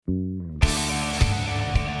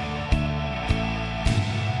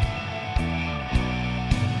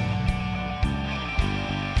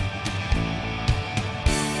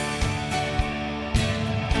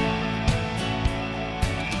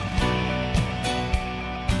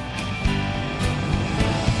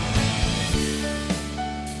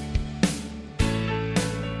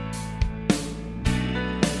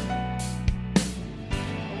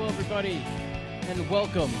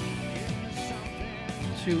welcome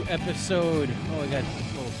to episode. Oh, I got a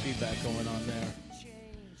little feedback going on there.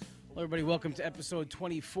 Hello, everybody. Welcome to episode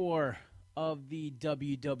 24 of the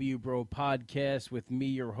WW Bro podcast with me,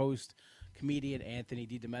 your host, comedian Anthony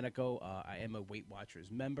DiDomenico. I am a Weight Watchers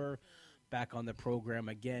member, back on the program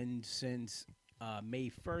again since May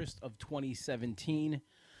 1st of 2017.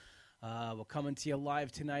 We're coming to you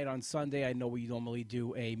live tonight on Sunday. I know we normally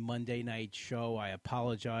do a Monday night show. I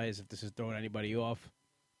apologize if this is throwing anybody off,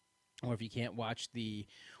 or if you can't watch if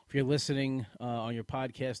you're listening on your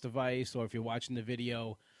podcast device, or if you're watching the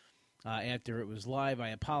video after it was live, I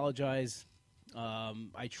apologize.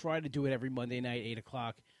 I try to do it every Monday night, 8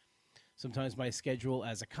 o'clock. Sometimes my schedule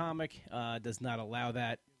as a comic does not allow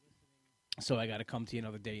that, so I got to come to you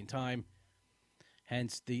another day and time.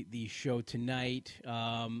 Hence the show tonight.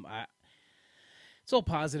 It's all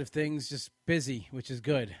positive things, just busy, which is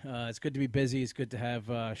good. It's good to be busy. It's good to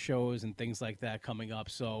have shows and things like that coming up.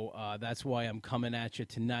 So that's why I'm coming at you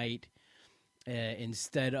tonight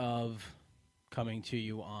instead of coming to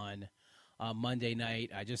you on Monday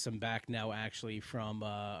night. I just am back now actually from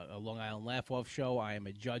a Long Island Laugh-Off show. I am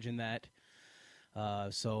a judge in that.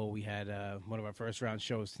 So we had one of our first round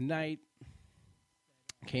shows tonight.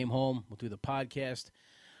 Came home. We'll do the podcast.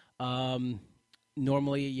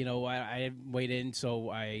 Normally, you know, I weighed in,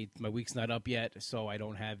 so my week's not up yet, so I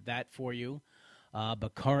don't have that for you.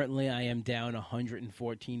 But currently, I am down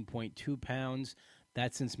 114.2 pounds.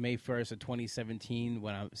 That's since May 1st of 2017,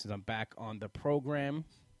 since I'm back on the program.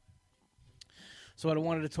 So what I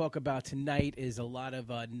wanted to talk about tonight is a lot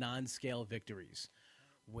of non-scale victories,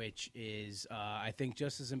 which is, I think,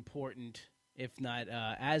 just as important, if not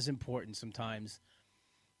as important sometimes,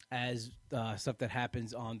 as stuff that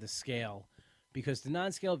happens on the scale. Because the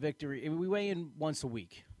non-scale victory, we weigh in once a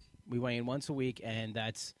week. And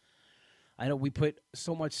that's, I know we put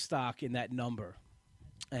so much stock in that number,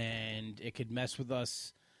 and it could mess with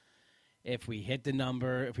us if we hit the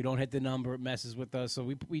number. If we don't hit the number, it messes with us. So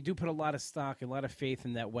we do put a lot of stock, a lot of faith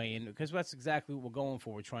in that weigh-in, because that's exactly what we're going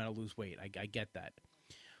for. We're trying to lose weight. I get that.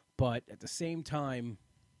 But at the same time,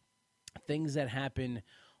 things that happen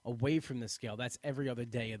away from the scale, that's every other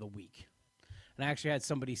day of the week. And I actually had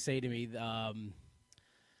somebody say to me,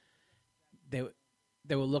 they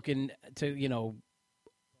were looking to, you know,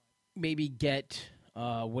 maybe get,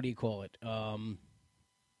 a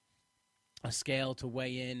scale to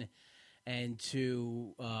weigh in and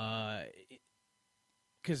to,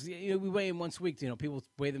 because we weigh in once a week. You know, people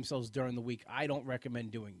weigh themselves during the week. I don't recommend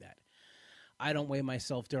doing that. I don't weigh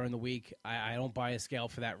myself during the week. I don't buy a scale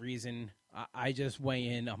for that reason. I just weigh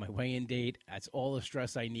in on my weigh-in date. That's all the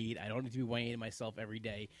stress I need. I don't need to be weighing myself every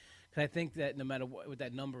day. Because I think that no matter what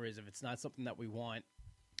that number is, if it's not something that we want,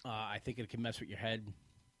 I think it can mess with your head.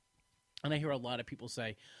 And I hear a lot of people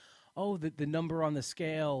say, oh, the number on the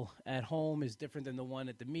scale at home is different than the one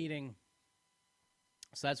at the meeting.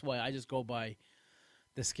 So that's why I just go by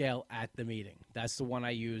the scale at the meeting. That's the one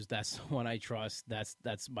I use. That's the one I trust. That's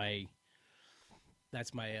my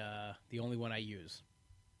the only one I use.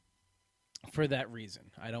 For that reason,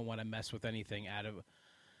 I don't want to mess with anything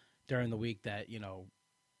during the week that, you know,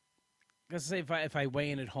 let's say if I weigh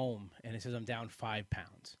in at home and it says I'm down 5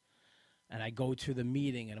 pounds and I go to the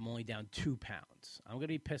meeting and I'm only down 2 pounds, I'm going to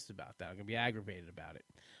be pissed about that. I'm going to be aggravated about it.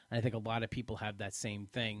 And I think a lot of people have that same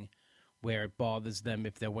thing where it bothers them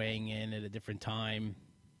if they're weighing in at a different time.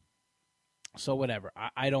 So whatever.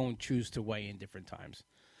 I don't choose to weigh in different times.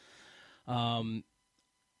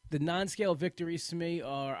 The non-scale victories to me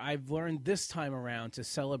I've learned this time around to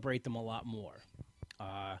celebrate them a lot more.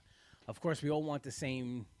 Of course, we all want the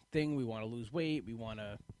same thing. We want to lose weight. We want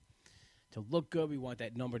to look good. We want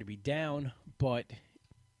that number to be down. But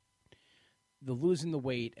the losing the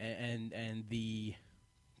weight and the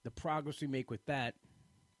progress we make with that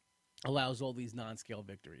allows all these non-scale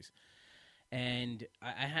victories. And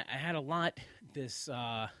I had a lot this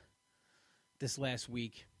last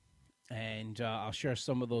week. And I'll share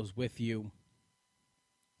some of those with you.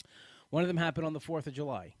 One of them happened on the 4th of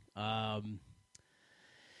July. You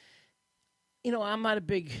know, I don't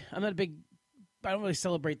really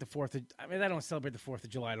celebrate the 4th of, I don't celebrate the 4th of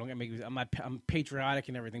July. I'm patriotic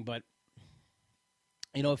and everything, but,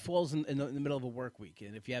 you know, it falls in the middle of a work week.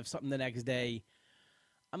 And if you have something the next day,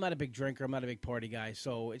 I'm not a big drinker. I'm not a big party guy.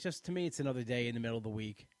 So it's just, to me, it's another day in the middle of the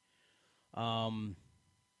week.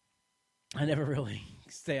 I never really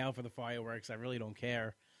stay out for the fireworks. I really don't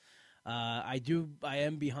care. I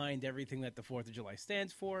am behind everything that the 4th of July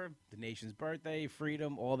stands for, the nation's birthday,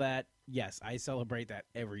 freedom, all that. Yes, I celebrate that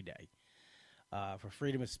every day. For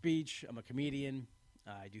freedom of speech, I'm a comedian.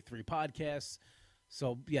 I do 3 podcasts.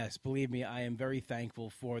 So, yes, believe me, I am very thankful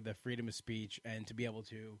for the freedom of speech and to be able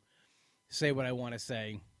to say what I want to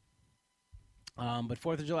say. But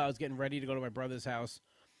 4th of July, I was getting ready to go to my brother's house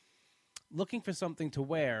looking for something to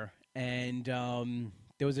wear. And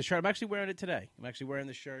there was a shirt. I'm actually wearing it today. I'm actually wearing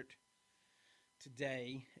the shirt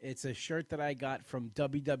today. It's a shirt that I got from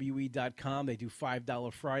WWE.com. They do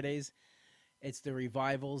 $5 Fridays. It's the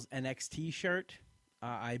Revival's NXT shirt.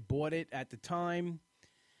 I bought it at the time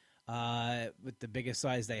with the biggest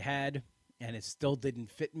size they had, and it still didn't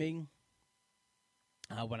fit me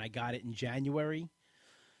when I got it in January.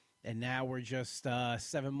 And now we're just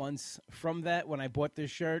 7 months from that when I bought this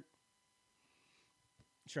shirt.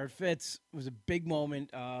 Shirt fits. It was a big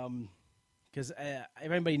moment because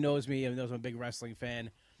everybody knows me and knows I'm a big wrestling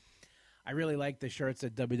fan. I really like the shirts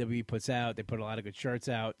that WWE puts out. They put a lot of good shirts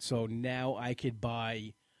out. So now I could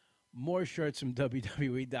buy more shirts from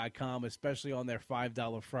WWE.com, especially on their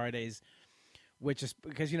 $5 Fridays, which is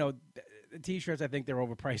because, you know, the T-shirts, I think they're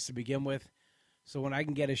overpriced to begin with. So when I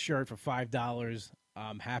can get a shirt for $5,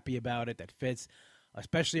 I'm happy about it. That fits,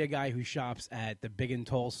 especially a guy who shops at the Big and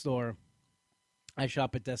Tall store. I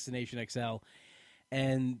shop at Destination XL,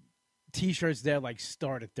 and T-shirts there like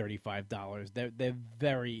start at $35. They're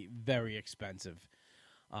very, very expensive.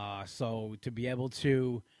 So to be able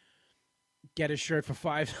to get a shirt for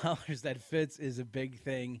 $5 that fits is a big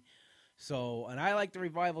thing. So, and I like the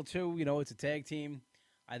Revival too. You know, it's a tag team.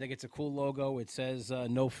 I think it's a cool logo. It says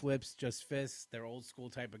no flips, just fists. They're old school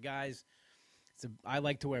type of guys. I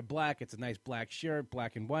like to wear black. It's a nice black shirt,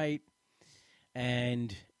 black and white.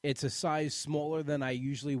 And it's a size smaller than I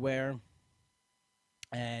usually wear.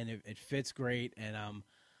 And it fits great. And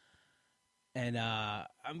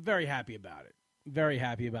I'm very happy about it. Very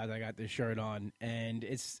happy about it. I got this shirt on, and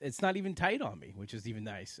it's not even tight on me, which is even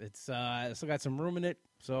nice. It's I still got some room in it,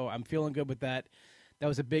 so I'm feeling good with that. That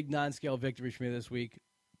was a big non-scale victory for me this week.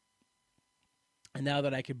 And now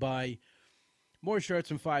that I could buy more shirts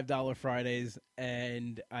from $5 Fridays,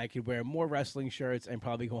 and I could wear more wrestling shirts and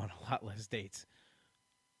probably go on a lot less dates.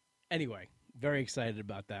 Anyway, very excited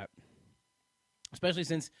about that, especially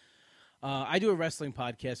since I do a wrestling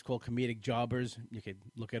podcast called Comedic Jobbers. You could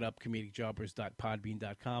look it up,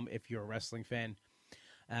 comedicjobbers.podbean.com, if you're a wrestling fan.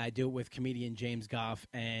 I do it with comedian James Goff,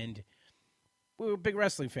 and we're big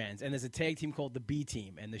wrestling fans. And there's a tag team called the B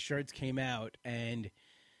Team, and the shirts came out, and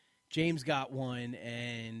James got one,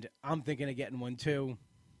 and I'm thinking of getting one too.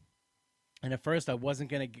 And at first, I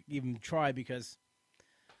wasn't going to even try because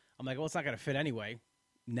I'm like, well, it's not going to fit anyway.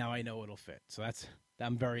 Now I know it'll fit. So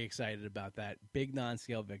I'm very excited about that. Big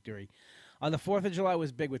non-scale victory. On the 4th of July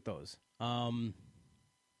was big with those. My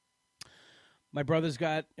brother's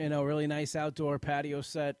got, a really nice outdoor patio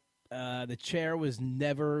set. The chair was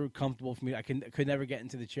never comfortable for me. I could never get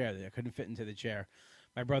into the chair. I couldn't fit into the chair.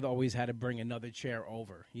 My brother always had to bring another chair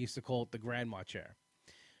over. He used to call it the grandma chair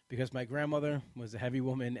because my grandmother was a heavy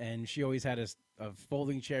woman, and she always had a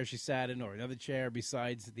folding chair she sat in or another chair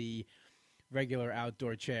besides the regular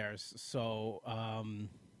outdoor chairs. So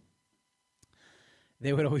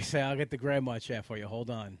they would always say, I'll get the grandma chair for you. Hold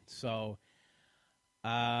on. So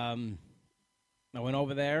I went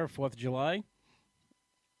over there, 4th of July,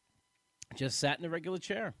 just sat in a regular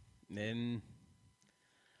chair. And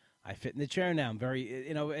I fit in the chair now. I'm very,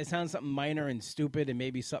 it sounds something minor and stupid and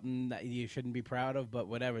maybe something that you shouldn't be proud of, but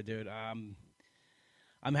whatever, dude.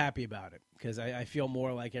 I'm happy about it because I feel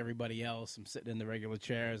more like everybody else. I'm sitting in the regular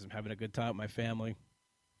chairs. I'm having a good time with my family.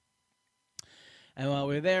 And while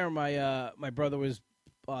we were there, my brother was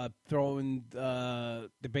throwing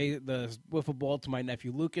the wiffle ball to my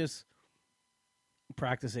nephew Lucas,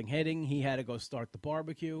 practicing hitting. He had to go start the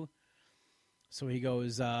barbecue. So he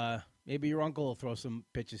goes, maybe your uncle will throw some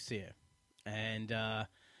pitches to you. And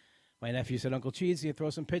my nephew said, Uncle Cheese, can you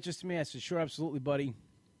throw some pitches to me? I said, sure, absolutely, buddy.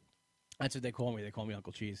 That's what they call me. They call me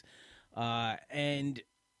Uncle Cheese. And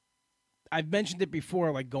I've mentioned it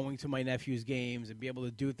before, like going to my nephew's games and be able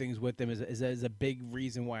to do things with them is a big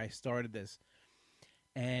reason why I started this.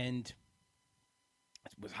 And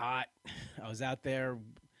it was hot. I was out there.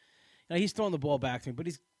 He's throwing the ball back to me, but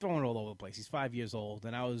he's throwing it all over the place. He's 5 years old,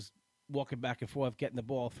 and I was walking back and forth, getting the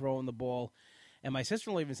ball, throwing the ball. And my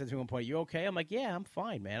sister-in-law even said to me at one point, you okay? I'm like, yeah, I'm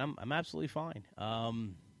fine, man. I'm absolutely fine.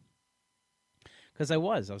 Because I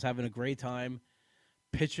was having a great time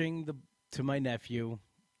pitching to my nephew,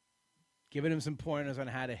 giving him some pointers on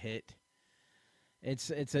how to hit.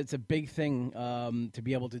 It's a big thing to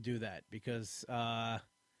be able to do that because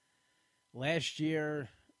last year,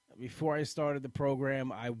 before I started the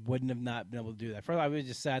program, I wouldn't have not been able to do that. First, I would have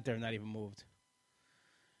just sat there and not even moved,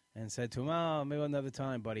 and said to him, "Oh, maybe another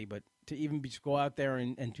time, buddy." But to even go out there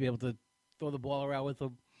and to be able to throw the ball around with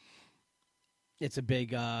him, it's a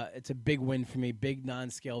big win for me. Big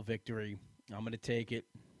non-scale victory. I'm going to take it.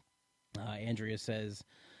 Andrea says,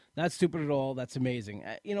 not stupid at all. That's amazing.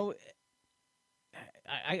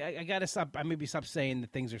 I gotta stop. I maybe stop saying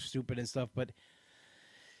that things are stupid and stuff, but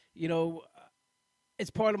you know, it's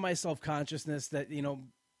part of my self-consciousness that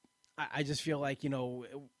I just feel like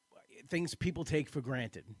things people take for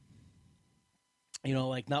granted.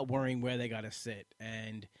 Like not worrying where they gotta sit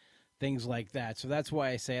and things like that. So that's why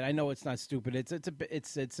I say it. I know it's not stupid. It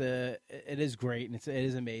is great and it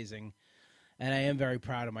is amazing, and I am very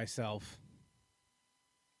proud of myself.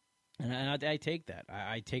 And I take that.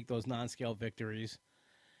 I take those non-scale victories,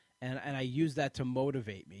 and I use that to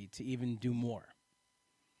motivate me to even do more.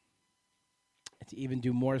 To even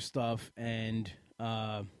do more stuff, and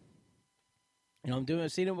I'm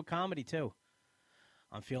seeing it with comedy too.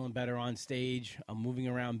 I'm feeling better on stage. I'm moving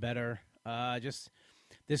around better. Just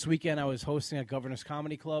this weekend, I was hosting at Governor's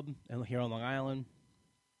Comedy Club here on Long Island,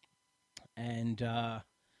 and a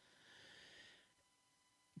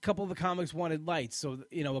couple of the comics wanted lights. So,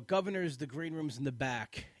 at Governor's, the green room's in the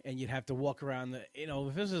back, and you'd have to walk around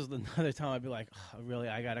if this was another time, I'd be like, oh, really,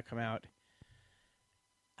 I got to come out.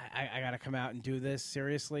 I got to come out and do this,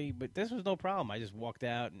 seriously? But this was no problem. I just walked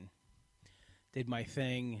out and did my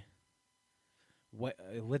thing.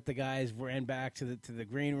 Lit the guys, ran back to the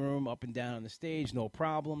green room, up and down on the stage, no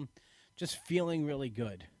problem. Just feeling really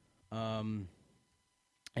good. Andrea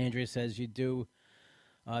says you do.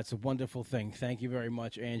 It's a wonderful thing. Thank you very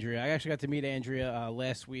much, Andrea. I actually got to meet Andrea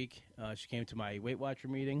last week. She came to my Weight Watcher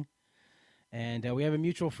meeting, and we have a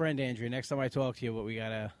mutual friend, Andrea. Next time I talk to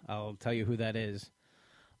you, I'll tell you who that is.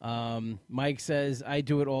 Mike says I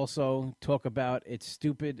do it also. Talk about it's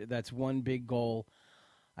stupid. That's one big goal.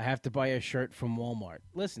 I have to buy a shirt from Walmart.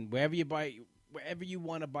 Listen, wherever you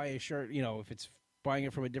want to buy a shirt, if it's buying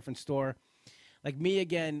it from a different store. Like me,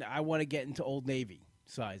 again, I want to get into Old Navy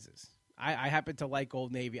sizes. I happen to like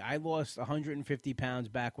Old Navy. I lost 150 pounds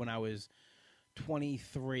back when I was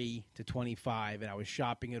 23 to 25, and I was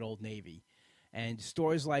shopping at Old Navy. And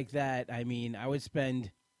stores like that, I mean, I would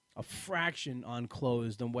spend a fraction on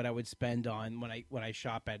clothes than what I would spend on when I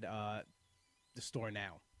shop at the store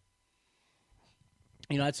now.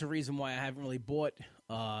 That's the reason why I haven't really bought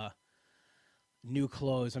new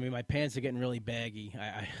clothes. I mean, my pants are getting really baggy.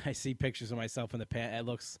 I see pictures of myself in the pants. It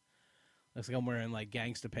looks like I'm wearing like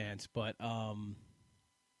gangster pants, but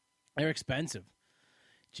they're expensive.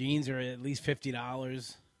 Jeans are at least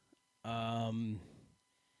 $50.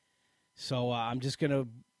 So I'm just gonna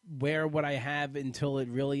wear what I have until it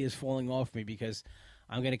really is falling off me, because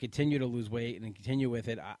I'm gonna continue to lose weight and continue with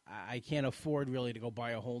it. I can't afford really to go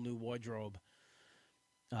buy a whole new wardrobe.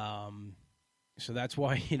 So that's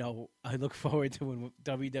why, I look forward to when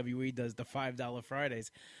WWE does the $5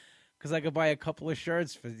 Fridays, because I could buy a couple of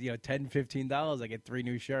shirts for, $10, $15. I get 3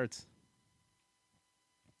 new shirts.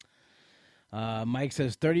 Mike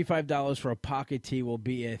says $35 for a pocket tee will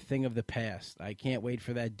be a thing of the past. I can't wait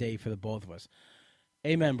for that day for the both of us.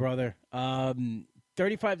 Amen, brother.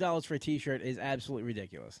 $35 for a T-shirt is absolutely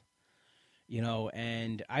ridiculous.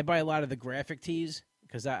 And I buy a lot of the graphic tees,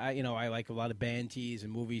 because I like a lot of band tees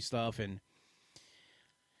and movie stuff, and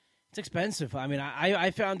it's expensive. I mean,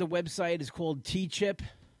 I found a website. It's called T-Chip,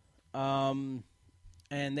 and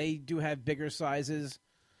they do have bigger sizes.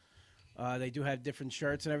 They do have different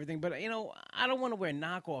shirts and everything, but I don't want to wear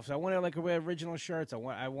knockoffs. I want to wear original shirts. I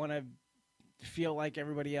want to feel like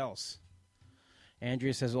everybody else.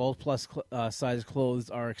 Andrea says all plus size clothes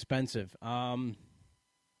are expensive.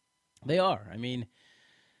 They are. I mean,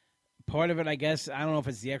 part of it, I guess, I don't know if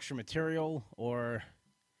it's the extra material or,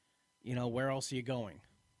 where else are you going?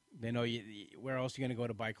 They know where else are you going to go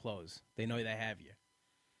to buy clothes? They know they have you.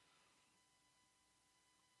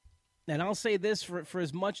 And I'll say this, for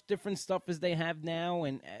as much different stuff as they have now,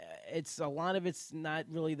 and a lot of it's not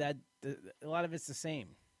really that, a lot of it's the same.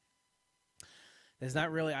 There's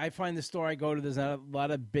not really, I find the store I go to, there's not a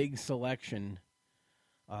lot of big selection.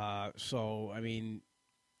 So, I mean,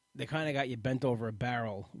 they kind of got you bent over a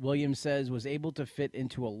barrel. William says, was able to fit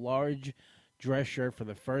into a large dress shirt for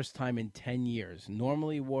the first time in 10 years.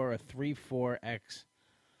 Normally wore a 3-4X.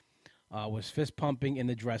 Was fist pumping in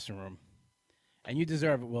the dressing room. And you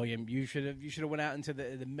deserve it, William. You should have went out into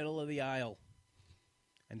the middle of the aisle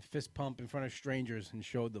and fist pump in front of strangers and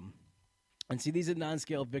showed them. And see, these are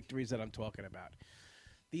non-scale victories that I'm talking about.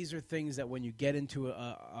 These are things that when you get into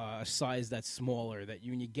a size that's smaller, that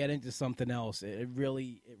when you get into something else, it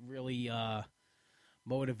really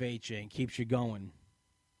motivates you and keeps you going.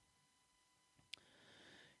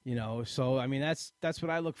 So I mean that's what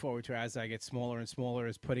I look forward to as I get smaller and smaller,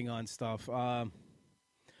 is putting on stuff.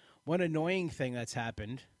 One annoying thing that's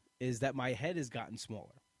happened is that my head has gotten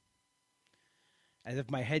smaller. As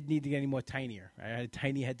if my head needed to get any more tinier. I had a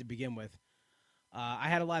tiny head to begin with. I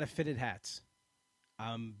had a lot of fitted hats.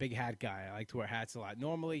 I'm a big hat guy. I like to wear hats a lot.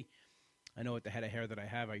 Normally, I know with the head of hair that I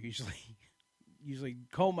have, I usually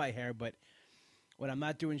comb my hair, but when I'm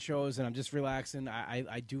not doing shows and I'm just relaxing,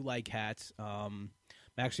 I do like hats. I'm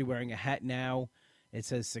actually wearing a hat now. It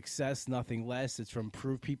says "Success, Nothing Less." It's from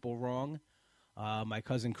Prove People Wrong. My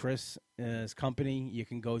cousin Chris' company. You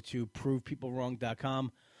can go to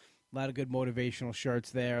provepeoplewrong.com. A lot of good motivational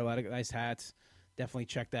shirts there. A lot of nice hats. Definitely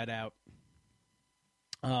check that out.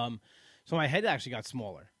 So my head actually got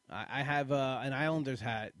smaller. I have an Islanders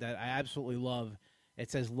hat that I absolutely love. It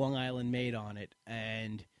says Long Island Made on it,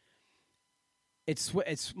 and it's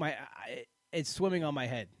swimming on my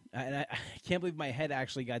head. And I can't believe my head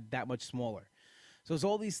actually got that much smaller. So it's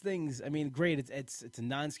all these things. I mean, great. It's a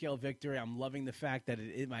non-scale victory. I'm loving the fact that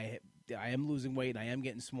I am losing weight and I am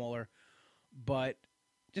getting smaller, but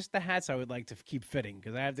just the hats I would like to keep fitting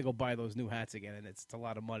because I have to go buy those new hats again, and it's a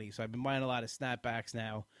lot of money. So I've been buying a lot of snapbacks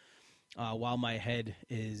now, while my head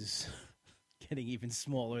is getting even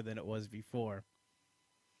smaller than it was before.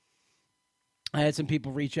 I had some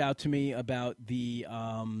people reach out to me about the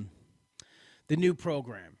new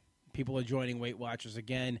program. People are joining Weight Watchers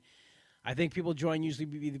again. I think people join usually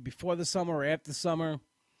either before the summer or after the summer.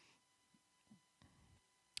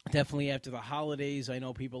 Definitely after the holidays, I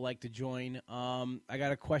know people like to join. I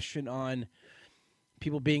got a question on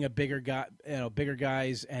people being a bigger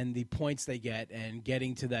guys and the points they get and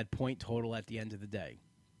getting to that point total at the end of the day.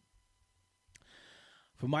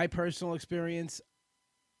 From my personal experience,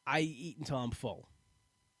 I eat until I'm full.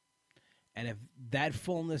 And if that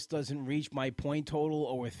fullness doesn't reach my point total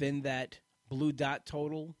or within that blue dot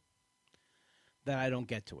total, then I don't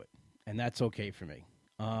get to it. And that's okay for me.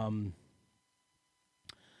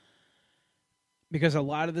 Because a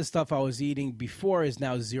lot of the stuff I was eating before is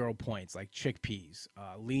now 0 points, like chickpeas,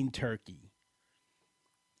 lean turkey,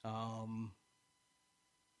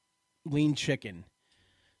 lean chicken.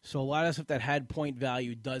 So a lot of stuff that had point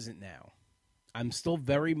value doesn't now. I'm still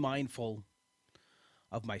very mindful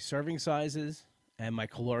of my serving sizes and my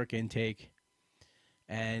caloric intake,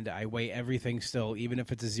 and I weigh everything still, even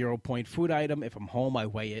if it's a 0 point food item. If I'm home, I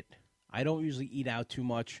weigh it. I don't usually eat out too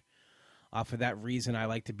much. For that reason, I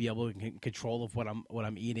like to be able to get control of what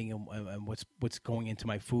I'm eating and what's going into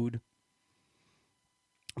my food.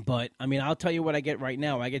 But I mean, I'll tell you what I get right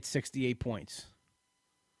now. I get 68 points.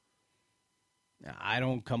 Now, I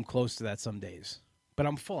don't come close to that some days, but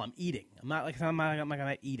I'm full. I'm eating. I'm not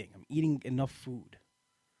eating. I'm eating enough food.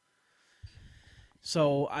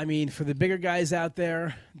 So I mean, for the bigger guys out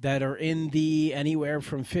there that are in the anywhere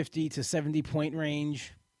from 50 to 70 point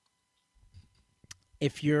range,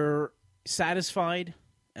 if you're satisfied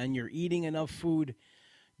and you're eating enough food,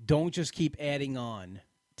 don't just keep adding on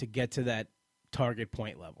to get to that target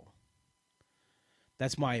point level.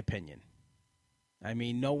 That's my opinion. I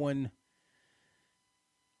mean, no one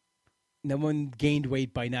gained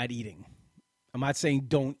weight by not eating. I'm not saying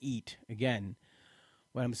don't eat. Again,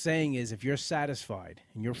 what I'm saying is if you're satisfied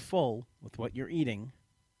and you're full with what you're eating,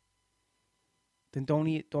 then don't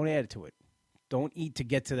eat. Don't add to it. Don't eat to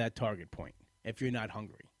get to that target point if you're not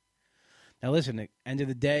hungry. Now, listen, at the end of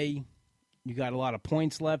the day, you got a lot of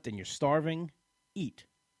points left and you're starving, eat.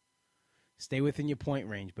 Stay within your point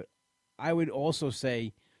range. But I would also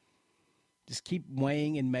say just keep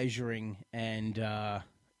weighing and measuring and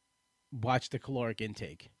watch the caloric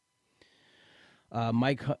intake.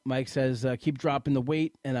 Mike says, keep dropping the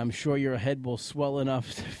weight, and I'm sure your head will swell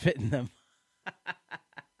enough to fit in them.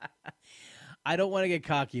 I don't want to get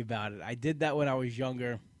cocky about it. I did that when I was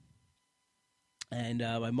younger. And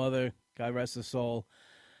my mother, God rest her soul,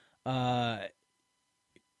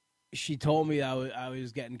 she told me I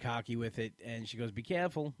was getting cocky with it, and she goes, be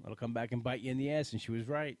careful. It'll come back and bite you in the ass, and she was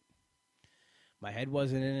right. My head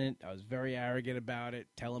wasn't in it. I was very arrogant about it,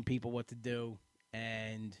 telling people what to do,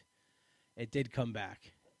 and it did come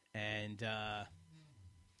back. And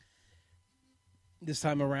this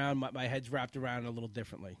time around, my head's wrapped around a little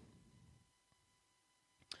differently.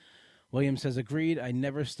 William says, agreed. I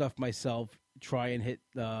never stuff myself. Try and hit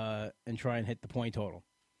the point total,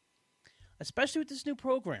 especially with this new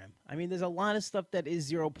program. I mean, there's a lot of stuff that is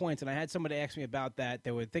 0 points, and I had somebody ask me about that.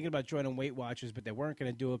 They were thinking about joining Weight Watchers, but they weren't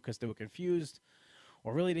going to do it because they were confused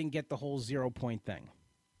or really didn't get the whole 0 point thing.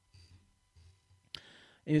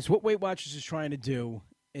 Is what Weight Watchers is trying to do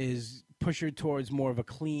is push you towards more of a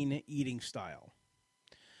clean eating style.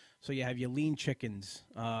 So you have your lean chickens,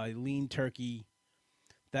 lean turkey,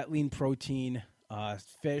 that lean protein,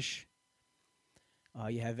 fish.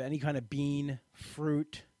 You have any kind of bean,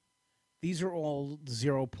 fruit, These are all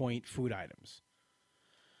 0-point food items.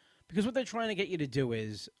 Because what they're trying to get you to do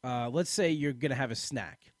is, let's say you're going to have a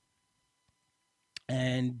snack.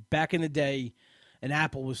 And back in the day, an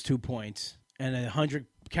apple was 2 points, and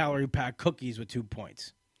 100-calorie pack cookies were 2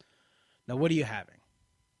 points. Now, what are you having?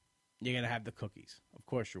 You're going to have the cookies. Of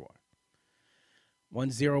course you are.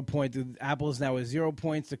 1 0 point. The apple is now 0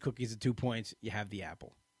 points. The cookies are 2 points. You have the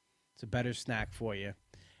apple. It's a better snack for you.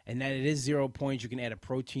 And then it is 0 points. You can add a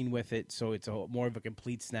protein with it, so it's more of a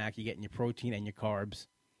complete snack. You're getting your protein and your carbs.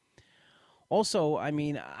 Also, I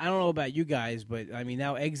mean, I don't know about you guys, but, I mean,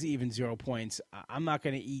 now eggs are even 0 points. I'm not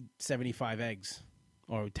going to eat 75 eggs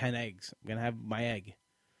or 10 eggs. I'm going to have my egg.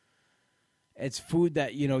 It's food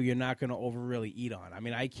that, you're not going to really eat on. I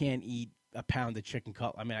mean, I can't eat a pound of chicken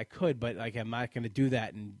cutlet. I mean, I could, but, I'm not going to do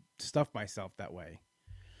that and stuff myself that way.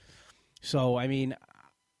 So, I mean,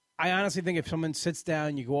 I honestly think if someone sits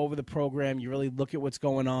down, you go over the program, you really look at what's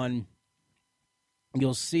going on,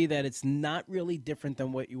 you'll see that it's not really different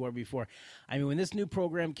than what you were before. I mean, when this new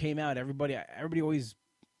program came out, everybody always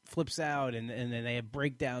flips out, and then they have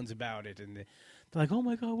breakdowns about it. And they're like, oh,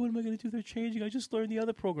 my God, what am I going to do? They're changing. I just learned the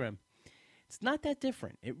other program. It's not that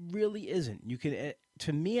different. It really isn't. You can,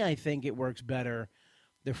 to me, I think it works better,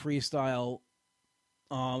 the freestyle,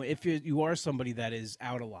 if you are somebody that is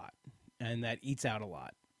out a lot and that eats out a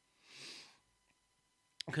lot.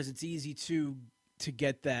 Because it's easy to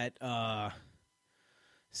get that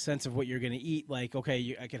sense of what you're going to eat. Like,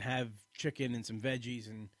 okay, I can have chicken and some veggies,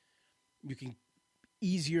 and you can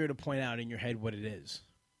easier to point out in your head what it is.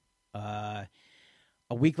 A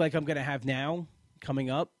week like I'm going to have now coming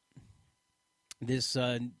up, this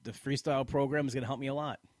the freestyle program is going to help me a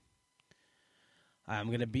lot. I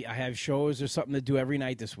have shows or something to do every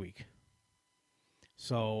night this week.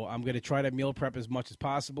 So I'm going to try to meal prep as much as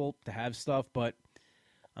possible to have stuff, but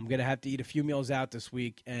I'm going to have to eat a few meals out this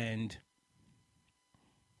week, and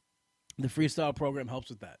the freestyle program helps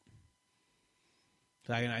with that.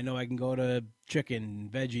 So I know I can go to chicken,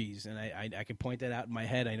 veggies, and I can point that out in my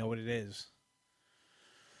head. I know what it is.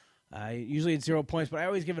 Usually it's 0 points, but I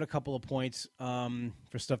always give it a couple of points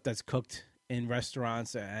for stuff that's cooked in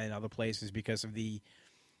restaurants and other places because of I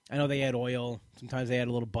know they add oil. Sometimes they add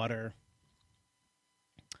a little butter.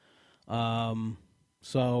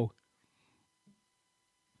 So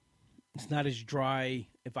it's not as dry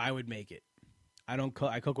if I would make it. I don't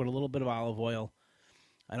cook. I cook with a little bit of olive oil.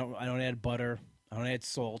 I don't add butter. I don't add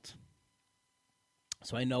salt.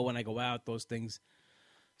 So I know when I go out, those things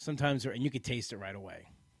sometimes and you can taste it right away.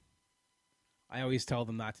 I always tell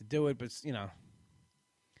them not to do it, but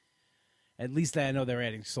at least I know they're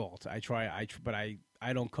adding salt. But I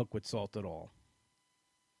don't cook with salt at all.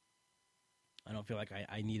 I don't feel like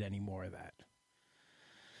I need any more of that.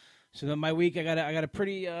 So then my week, I got a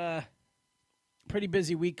pretty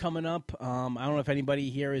busy week coming up. I don't know if anybody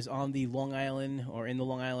here is on the Long Island or in the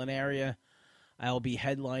Long Island area. I'll be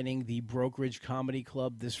headlining the Brokerage Comedy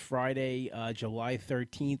Club this Friday, July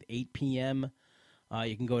 13th, 8 p.m.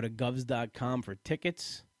 You can go to govs.com for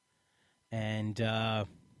tickets. And I'll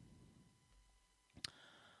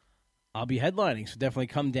be headlining, so definitely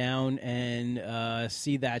come down and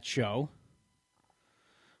see that show.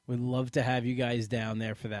 We'd love to have you guys down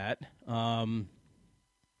there for that. I'm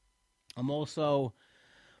also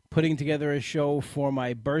putting together a show for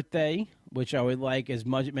my birthday, which I would like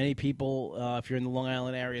many people, if you're in the Long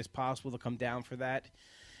Island area, as possible to come down for that.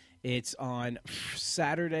 It's on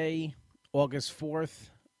Saturday, August 4th,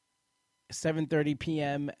 7:30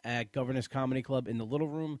 p.m. at Governor's Comedy Club in the Little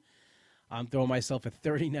Room. I'm throwing myself a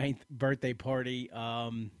 39th birthday party.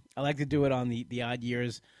 I like to do it on the odd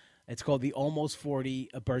years. It's called the Almost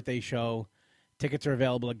 40 birthday show. Tickets are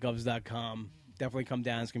available at govs.com. Definitely come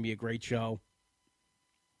down. It's going to be a great show.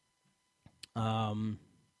 And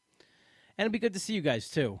it'll be good to see you guys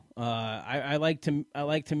too. I like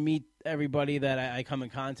to meet everybody that I come in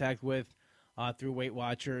contact with through Weight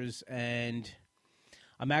Watchers, and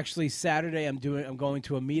I'm actually Saturday. I'm going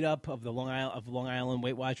to a meetup of the Long Island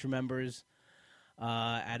Weight Watcher members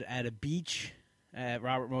at a beach at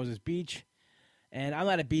Robert Moses Beach, and I'm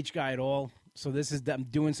not a beach guy at all. So I'm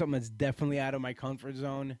doing something that's definitely out of my comfort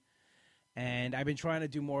zone, and I've been trying to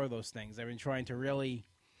do more of those things. I've been trying to really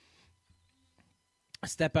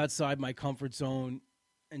step outside my comfort zone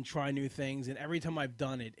and try new things. And every time I've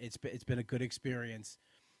done it, it's been a good experience,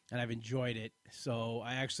 and I've enjoyed it. So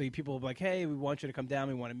people are like, hey, we want you to come down.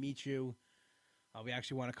 We want to meet you. We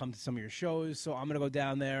actually want to come to some of your shows. So I'm going to go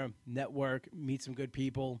down there, network, meet some good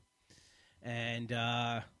people, and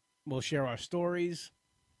we'll share our stories.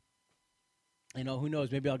 Who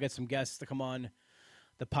knows? Maybe I'll get some guests to come on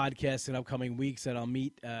the podcast in upcoming weeks that I'll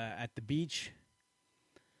meet at the beach.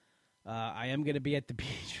 I am going to be at the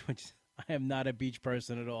beach, which I am not a beach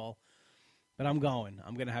person at all. But I'm going.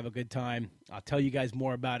 I'm going to have a good time. I'll tell you guys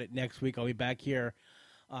more about it next week. I'll be back here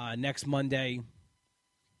next Monday.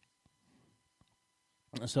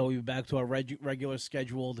 So we'll be back to our regular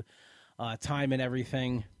scheduled time and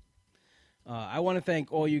everything. I want to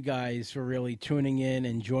thank all you guys for really tuning in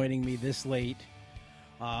and joining me this late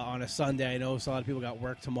on a Sunday. I know a lot of people got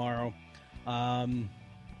work tomorrow.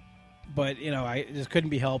 But, you know, I just couldn't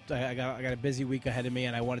be helped. I got a busy week ahead of me,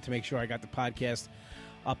 and I wanted to make sure I got the podcast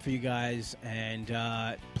up for you guys.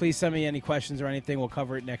 And please send me any questions or anything. We'll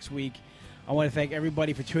cover it next week. I want to thank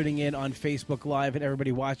everybody for tuning in on Facebook Live and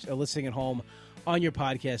everybody listening at home on your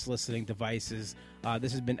podcast listening devices.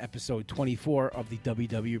 This has been episode 24 of the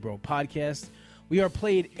WW Bro podcast. We are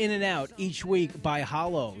played in and out each week by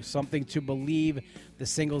Hollow, Something to Believe. The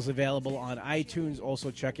single's available on iTunes.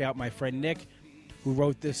 Also check out my friend Nick, who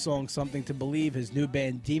wrote this song, Something to Believe, his new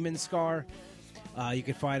band, Demon Scar. You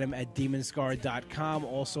can find him at demonscar.com.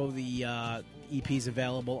 Also, the EP's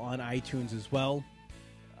available on iTunes as well.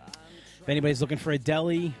 If anybody's looking for a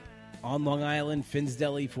deli on Long Island, Finn's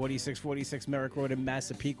Deli, 4646 Merrick Road in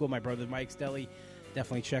Massapequa, my brother Mike's Deli,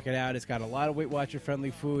 definitely check it out. It's got a lot of Weight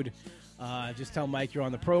Watcher-friendly food. Just tell Mike you're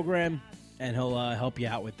on the program, and he'll help you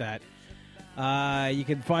out with that. You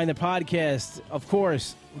can find the podcast, of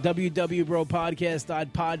course,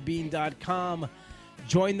 www.bropodcast.podbean.com.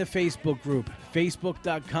 Join the Facebook group,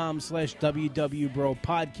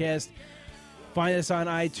 facebook.com/www.bropodcast. Find us on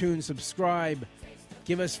iTunes, subscribe,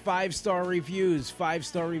 give us 5-star reviews,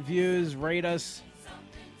 rate us,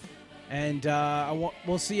 and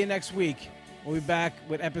we'll see you next week. We'll be back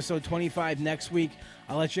with episode 25 next week.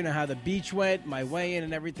 I'll let you know how the beach went, my weigh-in,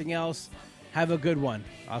 and everything else. Have a good one.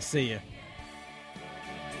 I'll see you.